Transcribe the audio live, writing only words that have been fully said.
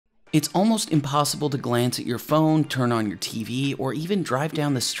It's almost impossible to glance at your phone, turn on your TV, or even drive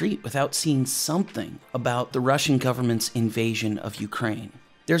down the street without seeing something about the Russian government's invasion of Ukraine.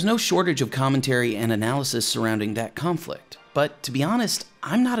 There's no shortage of commentary and analysis surrounding that conflict, but to be honest,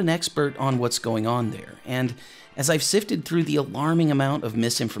 I'm not an expert on what's going on there, and as I've sifted through the alarming amount of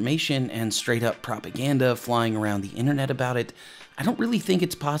misinformation and straight-up propaganda flying around the internet about it, I don't really think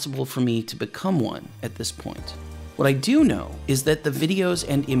it's possible for me to become one at this point. What I do know is that the videos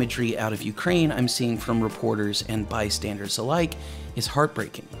and imagery out of Ukraine I'm seeing from reporters and bystanders alike is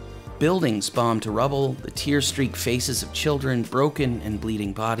heartbreaking. Buildings bombed to rubble, the tear-streaked faces of children, broken and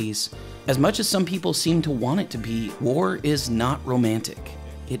bleeding bodies. As much as some people seem to want it to be, war is not romantic.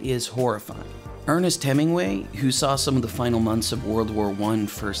 It is horrifying. Ernest Hemingway, who saw some of the final months of World War I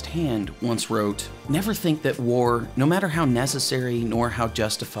firsthand, once wrote, "Never think that war, no matter how necessary nor how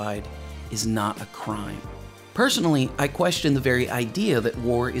justified, is not a crime." Personally, I question the very idea that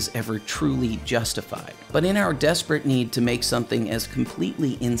war is ever truly justified. But in our desperate need to make something as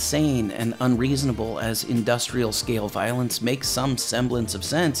completely insane and unreasonable as industrial-scale violence makes some semblance of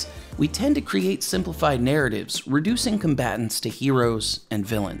sense, we tend to create simplified narratives, reducing combatants to heroes and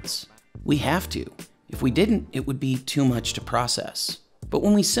villains. We have to. If we didn't, it would be too much to process. But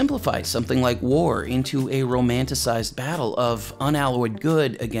when we simplify something like war into a romanticized battle of unalloyed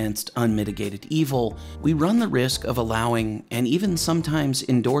good against unmitigated evil, we run the risk of allowing, and even sometimes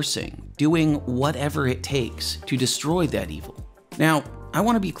endorsing, doing whatever it takes to destroy that evil. Now, I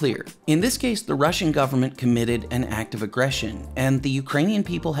want to be clear. In this case, the Russian government committed an act of aggression, and the Ukrainian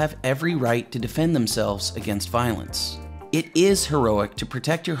people have every right to defend themselves against violence. It is heroic to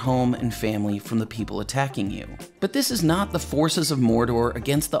protect your home and family from the people attacking you. But this is not the forces of Mordor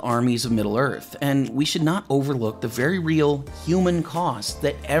against the armies of Middle-earth, and we should not overlook the very real human cost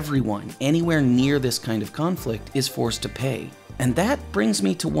that everyone anywhere near this kind of conflict is forced to pay. And that brings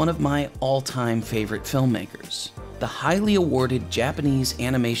me to one of my all-time favorite filmmakers, the highly awarded Japanese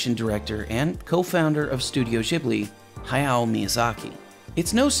animation director and co-founder of Studio Ghibli, Hayao Miyazaki.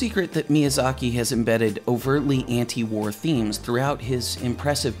 It's no secret that Miyazaki has embedded overtly anti-war themes throughout his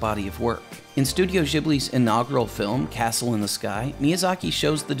impressive body of work. In Studio Ghibli's inaugural film, Castle in the Sky, Miyazaki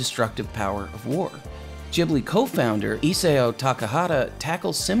shows the destructive power of war. Ghibli co-founder Isao Takahata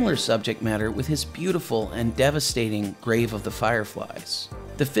tackles similar subject matter with his beautiful and devastating Grave of the Fireflies.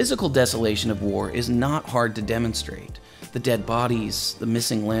 The physical desolation of war is not hard to demonstrate. The dead bodies, the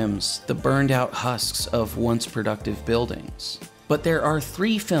missing limbs, the burned-out husks of once productive buildings. But there are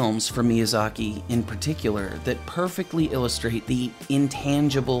three films from Miyazaki in particular that perfectly illustrate the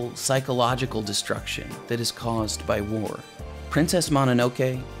intangible psychological destruction that is caused by war. Princess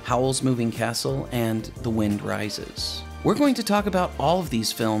Mononoke, Howl's Moving Castle, and The Wind Rises. We're going to talk about all of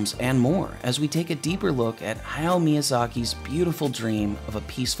these films and more as we take a deeper look at Hayao Miyazaki's beautiful dream of a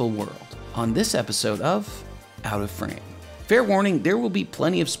peaceful world on this episode of Out of Frame. Fair warning, there will be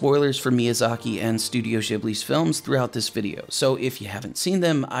plenty of spoilers for Miyazaki and Studio Ghibli's films throughout this video, so if you haven't seen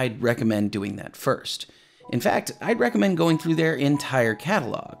them, I'd recommend doing that first. In fact, I'd recommend going through their entire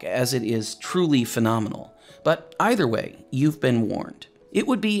catalog, as it is truly phenomenal. But either way, you've been warned. It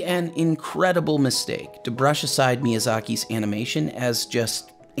would be an incredible mistake to brush aside Miyazaki's animation as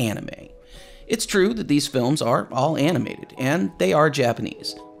just anime. It's true that these films are all animated, and they are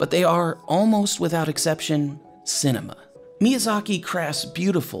Japanese, but they are, almost without exception, cinema. Miyazaki crafts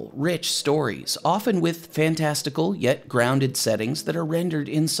beautiful, rich stories, often with fantastical yet grounded settings that are rendered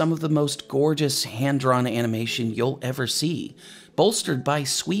in some of the most gorgeous hand-drawn animation you'll ever see, bolstered by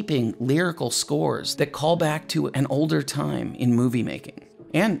sweeping lyrical scores that call back to an older time in movie making.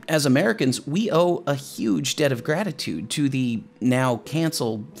 And as Americans, we owe a huge debt of gratitude to the now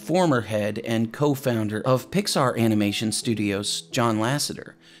canceled former head and co-founder of Pixar Animation Studios, John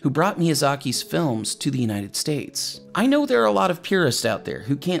Lasseter, who brought Miyazaki's films to the United States. I know there are a lot of purists out there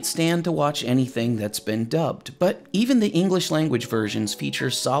who can't stand to watch anything that's been dubbed, but even the English language versions feature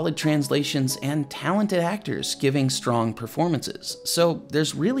solid translations and talented actors giving strong performances, so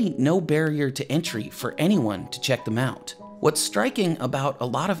there's really no barrier to entry for anyone to check them out. What's striking about a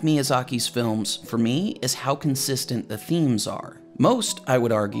lot of Miyazaki's films, for me, is how consistent the themes are. Most, I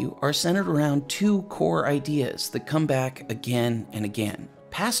would argue, are centered around two core ideas that come back again and again.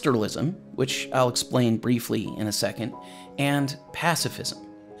 Pastoralism, which I'll explain briefly in a second, and pacifism.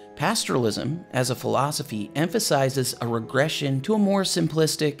 Pastoralism, as a philosophy, emphasizes a regression to a more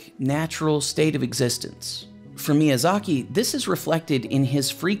simplistic, natural state of existence. For Miyazaki, this is reflected in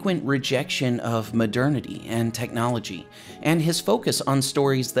his frequent rejection of modernity and technology, and his focus on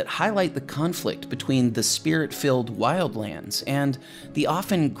stories that highlight the conflict between the spirit-filled wildlands and the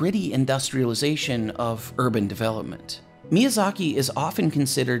often gritty industrialization of urban development. Miyazaki is often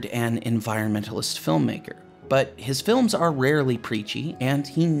considered an environmentalist filmmaker, but his films are rarely preachy, and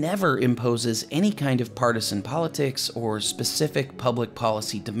he never imposes any kind of partisan politics or specific public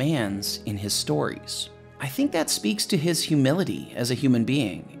policy demands in his stories. I think that speaks to his humility as a human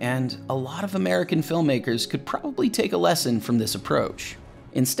being, and a lot of American filmmakers could probably take a lesson from this approach.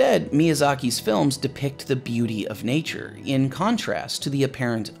 Instead, Miyazaki's films depict the beauty of nature, in contrast to the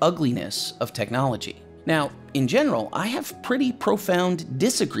apparent ugliness of technology. Now, in general, I have pretty profound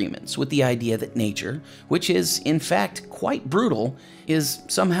disagreements with the idea that nature, which is in fact quite brutal, is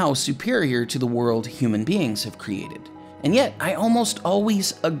somehow superior to the world human beings have created. And yet, I almost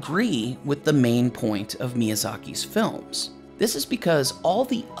always agree with the main point of Miyazaki's films. This is because all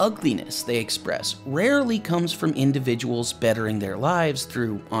the ugliness they express rarely comes from individuals bettering their lives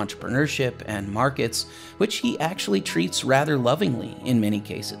through entrepreneurship and markets, which he actually treats rather lovingly in many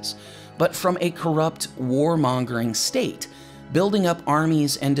cases, but from a corrupt, warmongering state, building up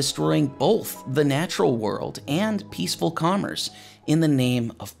armies and destroying both the natural world and peaceful commerce in the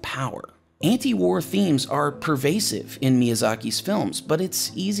name of power. Anti-war themes are pervasive in Miyazaki's films, but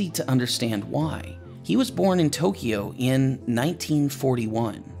it's easy to understand why. He was born in Tokyo in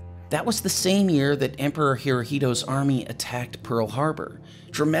 1941. That was the same year that Emperor Hirohito's army attacked Pearl Harbor,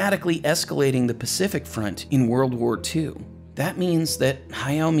 dramatically escalating the Pacific Front in World War II. That means that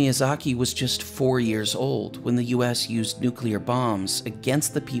Hayao Miyazaki was just 4 years old when the US used nuclear bombs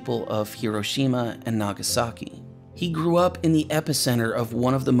against the people of Hiroshima and Nagasaki. He grew up in the epicenter of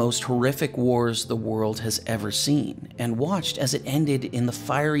one of the most horrific wars the world has ever seen, and watched as it ended in the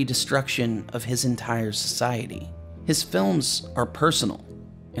fiery destruction of his entire society. His films are personal,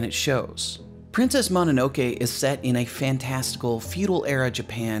 and it shows. Princess Mononoke is set in a fantastical, feudal-era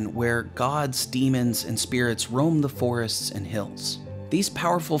Japan where gods, demons, and spirits roam the forests and hills. These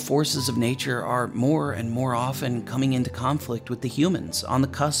powerful forces of nature are more and more often coming into conflict with the humans on the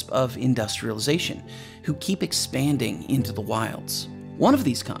cusp of industrialization, who keep expanding into the wilds. One of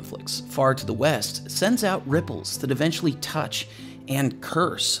these conflicts, far to the west, sends out ripples that eventually touch and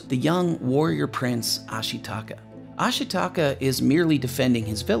curse the young warrior prince Ashitaka. Ashitaka is merely defending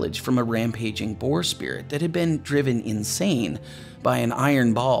his village from a rampaging boar spirit that had been driven insane by an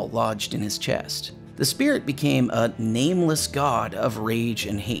iron ball lodged in his chest. The spirit became a nameless god of rage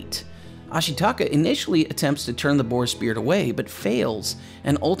and hate. Ashitaka initially attempts to turn the boar spirit away, but fails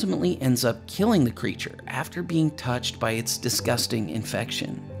and ultimately ends up killing the creature after being touched by its disgusting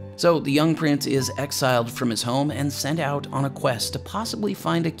infection. So the young prince is exiled from his home and sent out on a quest to possibly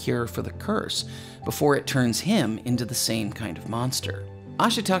find a cure for the curse before it turns him into the same kind of monster.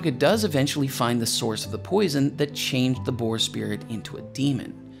 Ashitaka does eventually find the source of the poison that changed the boar spirit into a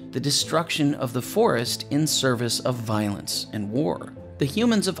demon. The destruction of the forest in service of violence and war. The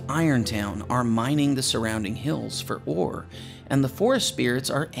humans of Irontown are mining the surrounding hills for ore, and the forest spirits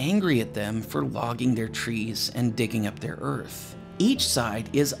are angry at them for logging their trees and digging up their earth. Each side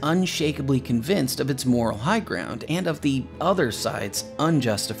is unshakably convinced of its moral high ground and of the other side's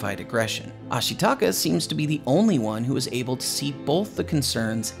unjustified aggression. Ashitaka seems to be the only one who is able to see both the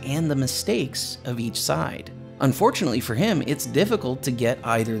concerns and the mistakes of each side. Unfortunately for him, it's difficult to get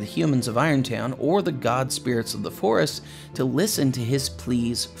either the humans of Irontown or the god spirits of the forest to listen to his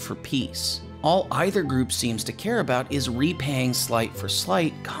pleas for peace. All either group seems to care about is repaying slight for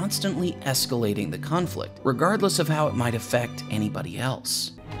slight, constantly escalating the conflict, regardless of how it might affect anybody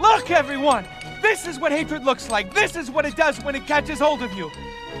else. Look, everyone! This is what hatred looks like! This is what it does when it catches hold of you!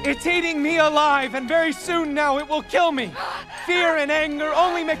 It's eating me alive, and very soon now it will kill me! Fear and anger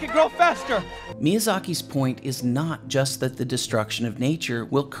only make it grow faster! Miyazaki's point is not just that the destruction of nature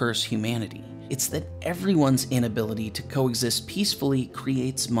will curse humanity. It's that everyone's inability to coexist peacefully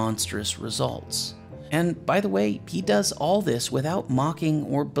creates monstrous results. And by the way, he does all this without mocking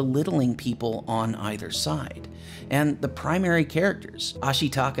or belittling people on either side. And the primary characters,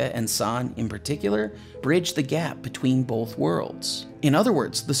 Ashitaka and San in particular, bridge the gap between both worlds. In other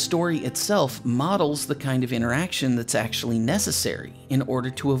words, the story itself models the kind of interaction that's actually necessary in order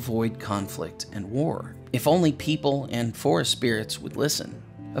to avoid conflict and war. If only people and forest spirits would listen.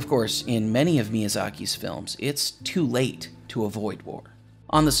 Of course, in many of Miyazaki's films, it's too late to avoid war.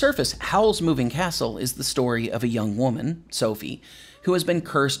 On the surface, Howl's Moving Castle is the story of a young woman, Sophie, who has been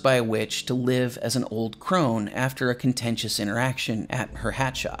cursed by a witch to live as an old crone after a contentious interaction at her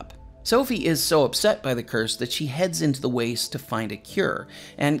hat shop. Sophie is so upset by the curse that she heads into the waste to find a cure,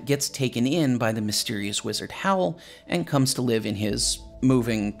 and gets taken in by the mysterious wizard Howl, and comes to live in his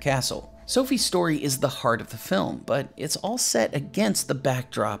moving castle. Sophie's story is the heart of the film, but it's all set against the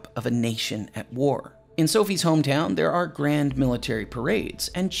backdrop of a nation at war. In Sophie's hometown, there are grand military parades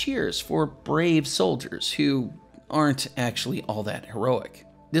and cheers for brave soldiers who aren't actually all that heroic.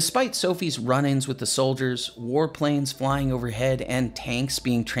 Despite Sophie's run-ins with the soldiers, warplanes flying overhead, and tanks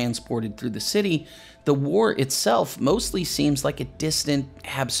being transported through the city, the war itself mostly seems like a distant,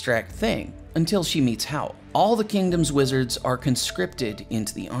 abstract thing, until she meets Howl. All the kingdom's wizards are conscripted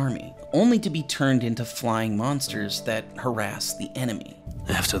into the army, only to be turned into flying monsters that harass the enemy.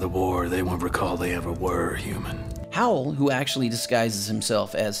 After the war, they won't recall they ever were human. Howl, who actually disguises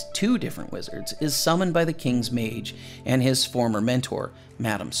himself as two different wizards, is summoned by the king's mage and his former mentor,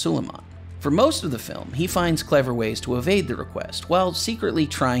 Madame Suleiman. For most of the film, he finds clever ways to evade the request, while secretly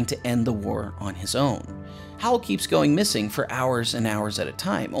trying to end the war on his own. Howl keeps going missing for hours and hours at a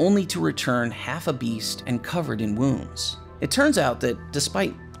time, only to return half a beast and covered in wounds. It turns out that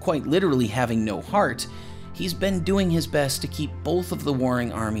despite quite literally having no heart, he's been doing his best to keep both of the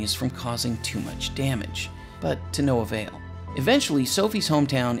warring armies from causing too much damage, but to no avail. Eventually, Sophie's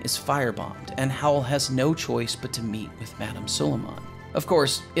hometown is firebombed, and Howl has no choice but to meet with Madame Suleiman. Of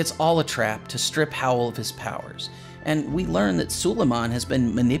course, it's all a trap to strip Howl of his powers, and we learn that Suleiman has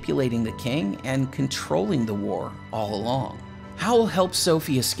been manipulating the king and controlling the war all along. Howl helps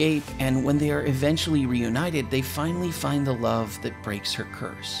Sophie escape, and when they are eventually reunited, they finally find the love that breaks her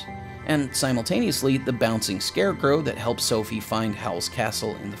curse. And simultaneously, the bouncing scarecrow that helped Sophie find Howl's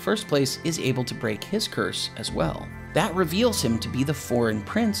castle in the first place is able to break his curse as well. That reveals him to be the foreign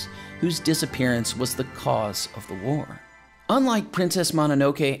prince whose disappearance was the cause of the war. Unlike Princess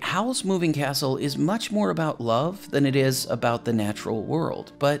Mononoke, Howl's moving castle is much more about love than it is about the natural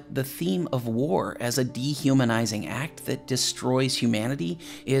world, but the theme of war as a dehumanizing act that destroys humanity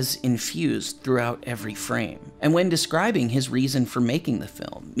is infused throughout every frame. And when describing his reason for making the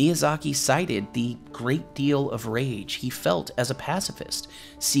film, Miyazaki cited the great deal of rage he felt as a pacifist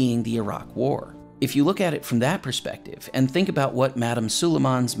seeing the Iraq War. If you look at it from that perspective and think about what Madame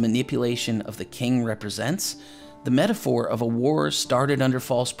Suleiman's manipulation of the king represents, the metaphor of a war started under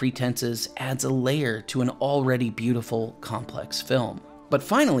false pretenses adds a layer to an already beautiful, complex film. But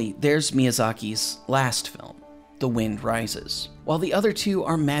finally, there's Miyazaki's last film, The Wind Rises. While the other two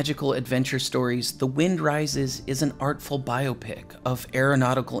are magical adventure stories, The Wind Rises is an artful biopic of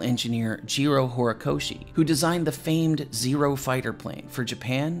aeronautical engineer Jiro Horikoshi, who designed the famed Zero fighter plane for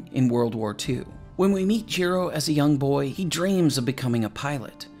Japan in World War II. When we meet Jiro as a young boy, he dreams of becoming a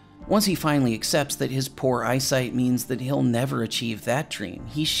pilot. Once he finally accepts that his poor eyesight means that he'll never achieve that dream,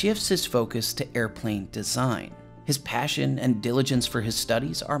 he shifts his focus to airplane design. His passion and diligence for his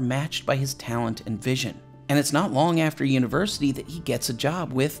studies are matched by his talent and vision. And it's not long after university that he gets a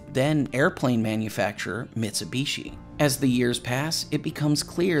job with then airplane manufacturer Mitsubishi. As the years pass, it becomes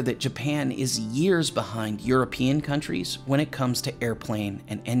clear that Japan is years behind European countries when it comes to airplane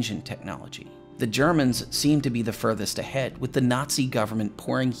and engine technology. The Germans seem to be the furthest ahead, with the Nazi government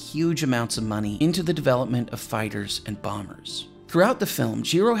pouring huge amounts of money into the development of fighters and bombers. Throughout the film,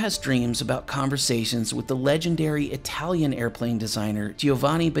 Jiro has dreams about conversations with the legendary Italian airplane designer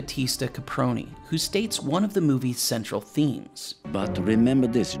Giovanni Battista Caproni, who states one of the movie's central themes. But remember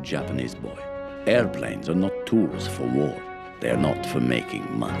this, Japanese boy. Airplanes are not tools for war. They are not for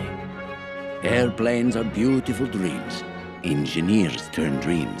making money. Airplanes are beautiful dreams. Engineers turn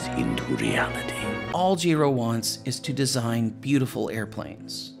dreams into reality. All Jiro wants is to design beautiful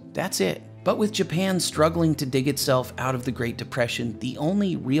airplanes. That's it. But with Japan struggling to dig itself out of the Great Depression, the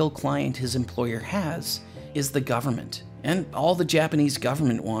only real client his employer has is the government. And all the Japanese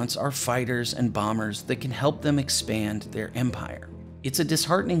government wants are fighters and bombers that can help them expand their empire. It's a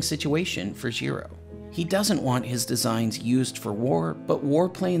disheartening situation for Jiro. He doesn't want his designs used for war, but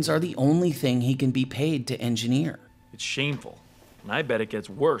warplanes are the only thing he can be paid to engineer. It's shameful, and I bet it gets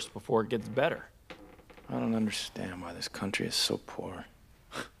worse before it gets better. I don't understand why this country is so poor.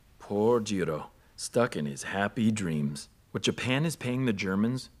 Poor Jiro, stuck in his happy dreams. What Japan is paying the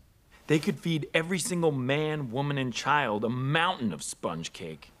Germans, they could feed every single man, woman, and child a mountain of sponge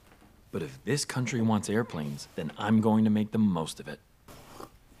cake. But if this country wants airplanes, then I'm going to make the most of it.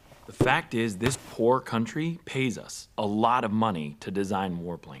 The fact is, this poor country pays us a lot of money to design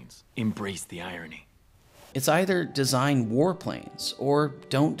warplanes. Embrace the irony. It's either design warplanes or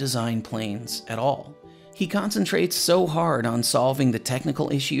don't design planes at all. He concentrates so hard on solving the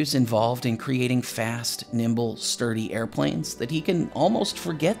technical issues involved in creating fast, nimble, sturdy airplanes that he can almost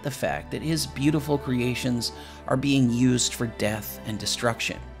forget the fact that his beautiful creations are being used for death and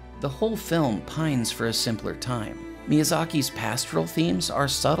destruction. The whole film pines for a simpler time. Miyazaki's pastoral themes are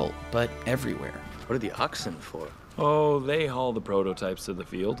subtle, but everywhere. What are the oxen for? Oh, they haul the prototypes to the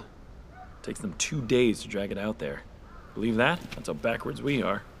field. Takes them 2 days to drag it out there. Believe that? That's how backwards we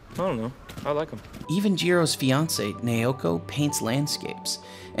are. I don't know. I like him. Even Jiro's fiancée, Naoko, paints landscapes,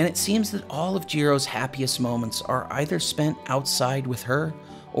 and it seems that all of Jiro's happiest moments are either spent outside with her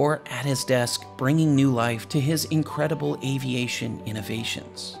or at his desk bringing new life to his incredible aviation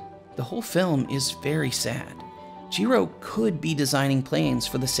innovations. The whole film is very sad. Jiro could be designing planes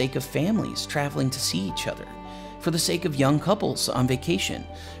for the sake of families traveling to see each other, for the sake of young couples on vacation,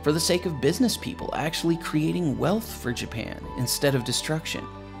 for the sake of business people actually creating wealth for Japan instead of destruction.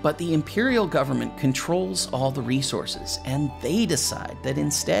 But the imperial government controls all the resources, and they decide that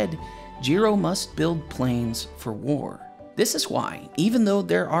instead, Jiro must build planes for war. This is why, even though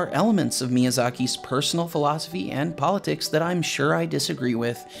there are elements of Miyazaki's personal philosophy and politics that I'm sure I disagree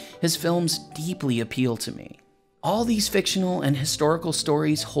with, his films deeply appeal to me. All these fictional and historical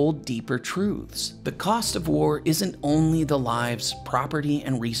stories hold deeper truths. The cost of war isn't only the lives, property,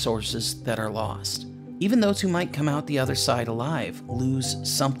 and resources that are lost. Even those who might come out the other side alive lose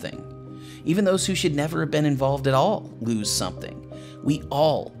something. Even those who should never have been involved at all lose something. We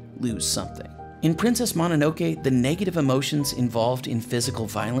all lose something. In Princess Mononoke, the negative emotions involved in physical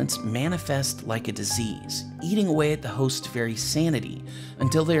violence manifest like a disease, eating away at the host's very sanity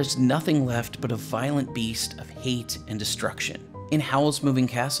until there's nothing left but a violent beast of hate and destruction. In Howl's Moving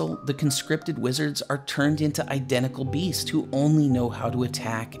Castle, the conscripted wizards are turned into identical beasts who only know how to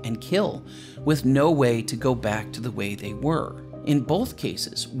attack and kill, with no way to go back to the way they were. In both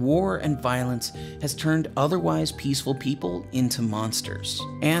cases, war and violence has turned otherwise peaceful people into monsters.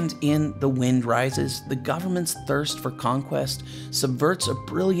 And in The Wind Rises, the government's thirst for conquest subverts a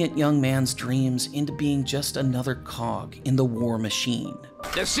brilliant young man's dreams into being just another cog in the war machine.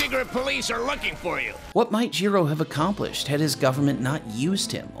 The secret police are looking for you. What might Jiro have accomplished had his government not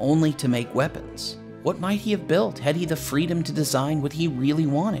used him only to make weapons? What might he have built had he the freedom to design what he really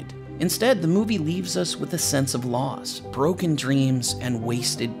wanted? Instead, the movie leaves us with a sense of loss, broken dreams, and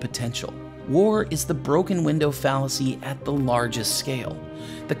wasted potential. War is the broken window fallacy at the largest scale.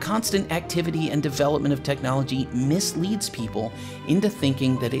 The constant activity and development of technology misleads people into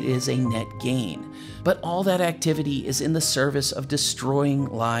thinking that it is a net gain. But all that activity is in the service of destroying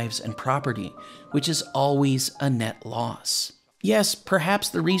lives and property, which is always a net loss. Yes, perhaps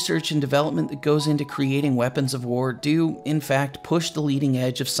the research and development that goes into creating weapons of war do, in fact, push the leading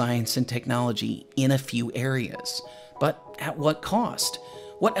edge of science and technology in a few areas. But at what cost?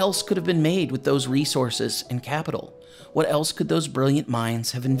 What else could have been made with those resources and capital? What else could those brilliant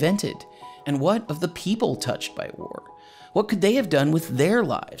minds have invented? And what of the people touched by war? What could they have done with their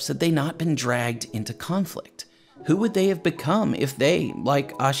lives had they not been dragged into conflict? Who would they have become if they,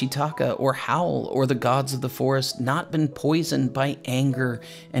 like Ashitaka or Howl or the gods of the forest, not been poisoned by anger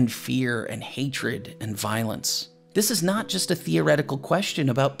and fear and hatred and violence? This is not just a theoretical question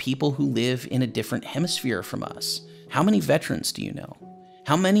about people who live in a different hemisphere from us. How many veterans do you know?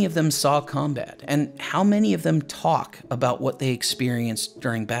 How many of them saw combat? And how many of them talk about what they experienced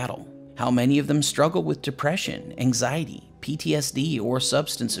during battle? How many of them struggle with depression, anxiety, PTSD, or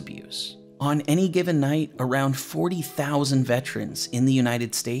substance abuse? On any given night, around 40,000 veterans in the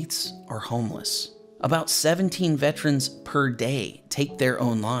United States are homeless. About 17 veterans per day take their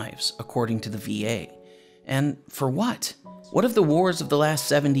own lives, according to the VA. And for what? What have the wars of the last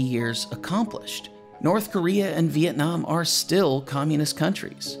 70 years accomplished? North Korea and Vietnam are still communist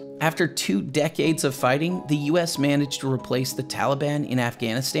countries. After 2 decades of fighting, the US managed to replace the Taliban in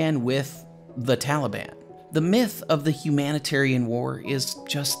Afghanistan with the Taliban. The myth of the humanitarian war is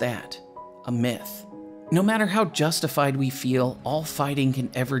just that. A myth. No matter how justified we feel, all fighting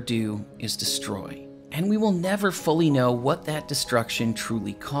can ever do is destroy. And we will never fully know what that destruction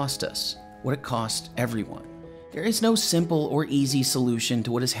truly cost us, what it cost everyone. There is no simple or easy solution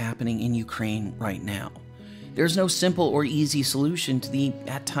to what is happening in Ukraine right now. There's no simple or easy solution to the,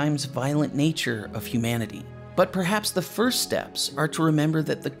 at times, violent nature of humanity. But perhaps the first steps are to remember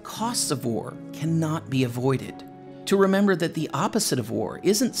that the costs of war cannot be avoided. To remember that the opposite of war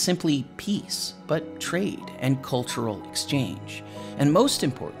isn't simply peace, but trade and cultural exchange. And most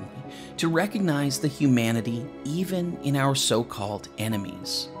importantly, to recognize the humanity even in our so-called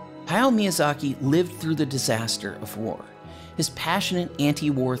enemies. Hayao Miyazaki lived through the disaster of war. His passionate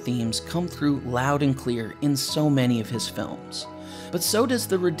anti-war themes come through loud and clear in so many of his films. But so does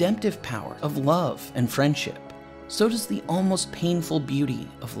the redemptive power of love and friendship. So does the almost painful beauty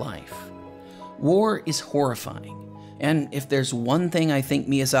of life. War is horrifying. And if there's one thing I think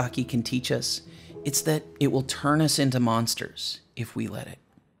Miyazaki can teach us, it's that it will turn us into monsters if we let it.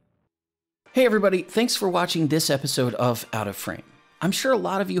 Hey everybody, thanks for watching this episode of Out of Frame. I'm sure a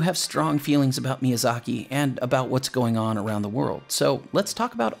lot of you have strong feelings about Miyazaki and about what's going on around the world, so let's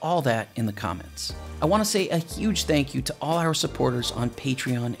talk about all that in the comments. I want to say a huge thank you to all our supporters on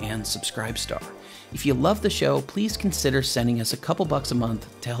Patreon and Subscribestar. If you love the show, please consider sending us a couple bucks a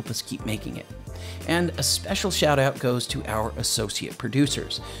month to help us keep making it. And a special shout out goes to our associate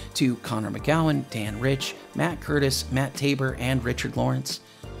producers, to Connor McGowan, Dan Rich, Matt Curtis, Matt Tabor, and Richard Lawrence.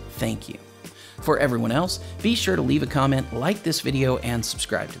 Thank you. For everyone else, be sure to leave a comment, like this video, and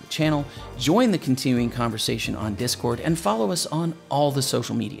subscribe to the channel, join the continuing conversation on Discord, and follow us on all the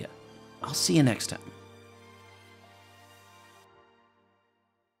social media. I'll see you next time.